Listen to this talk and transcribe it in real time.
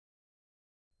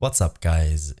What's up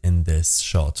guys, in this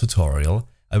short tutorial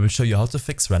I will show you how to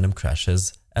fix random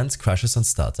crashes and crashes on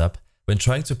startup when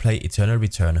trying to play Eternal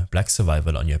Return Black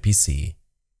Survival on your PC.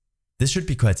 This should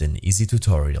be quite an easy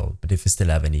tutorial, but if you still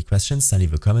have any questions then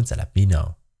leave a comment and let me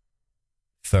know.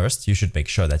 First, you should make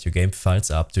sure that your game files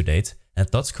are up to date and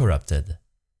not corrupted.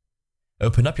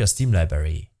 Open up your Steam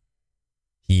library.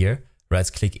 Here,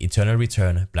 right-click Eternal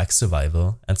Return Black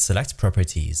Survival and select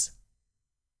Properties.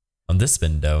 On this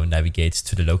window, navigate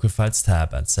to the Local Files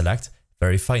tab and select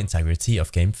Verify Integrity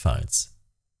of Game Files.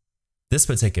 This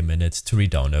will take a minute to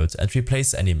re-download and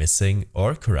replace any missing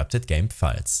or corrupted game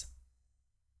files.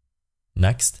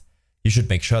 Next, you should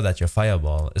make sure that your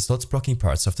firewall is not blocking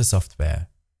parts of the software.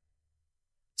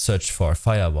 Search for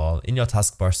Firewall in your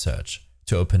taskbar search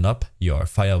to open up your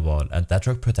Firewall and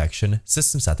Network Protection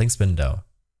System Settings window.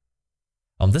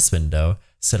 On this window,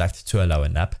 select to allow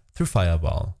an app through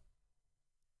Firewall.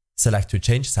 Select to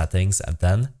change settings and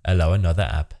then allow another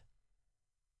app.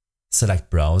 Select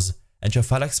Browse and your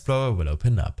File Explorer will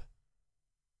open up.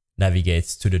 Navigate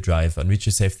to the drive on which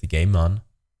you saved the game on,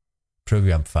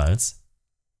 Program Files,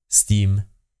 Steam,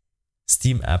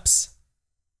 Steam Apps,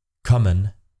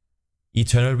 Common,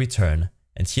 Eternal Return,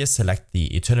 and here select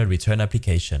the Eternal Return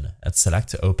application and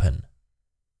select Open.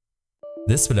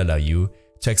 This will allow you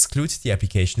to exclude the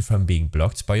application from being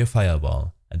blocked by your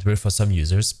firewall and will for some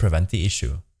users prevent the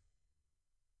issue.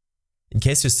 In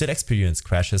case you still experience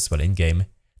crashes while in-game,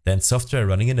 then software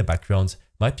running in the background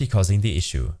might be causing the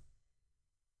issue.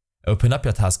 Open up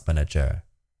your Task Manager.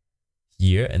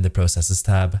 Here, in the Processes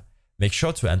tab, make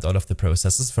sure to end all of the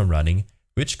processes from running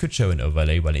which could show an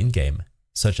overlay while in-game,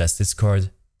 such as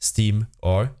Discord, Steam,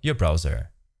 or your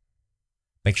browser.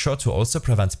 Make sure to also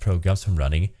prevent programs from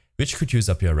running which could use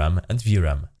up your RAM and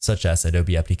VRAM, such as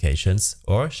Adobe applications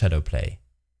or Shadowplay.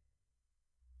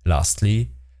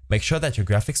 Lastly, make sure that your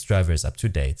graphics driver is up to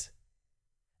date.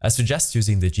 I suggest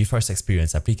using the GeForce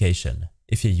Experience application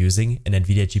if you're using an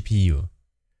NVIDIA GPU,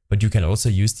 but you can also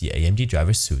use the AMD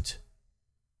driver suite.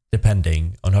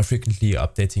 Depending on how frequently you're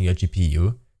updating your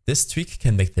GPU, this tweak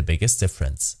can make the biggest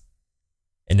difference.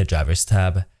 In the Drivers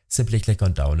tab, simply click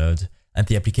on Download and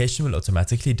the application will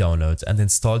automatically download and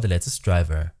install the latest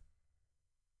driver.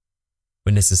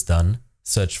 When this is done,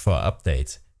 search for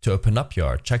Update to open up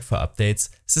your Check for Updates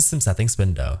System Settings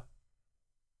window.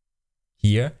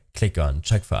 Here, click on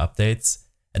Check for Updates,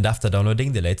 and after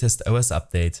downloading the latest OS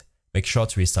update, make sure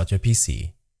to restart your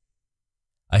PC.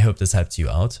 I hope this helped you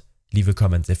out. Leave a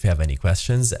comment if you have any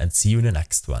questions and see you in the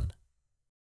next one.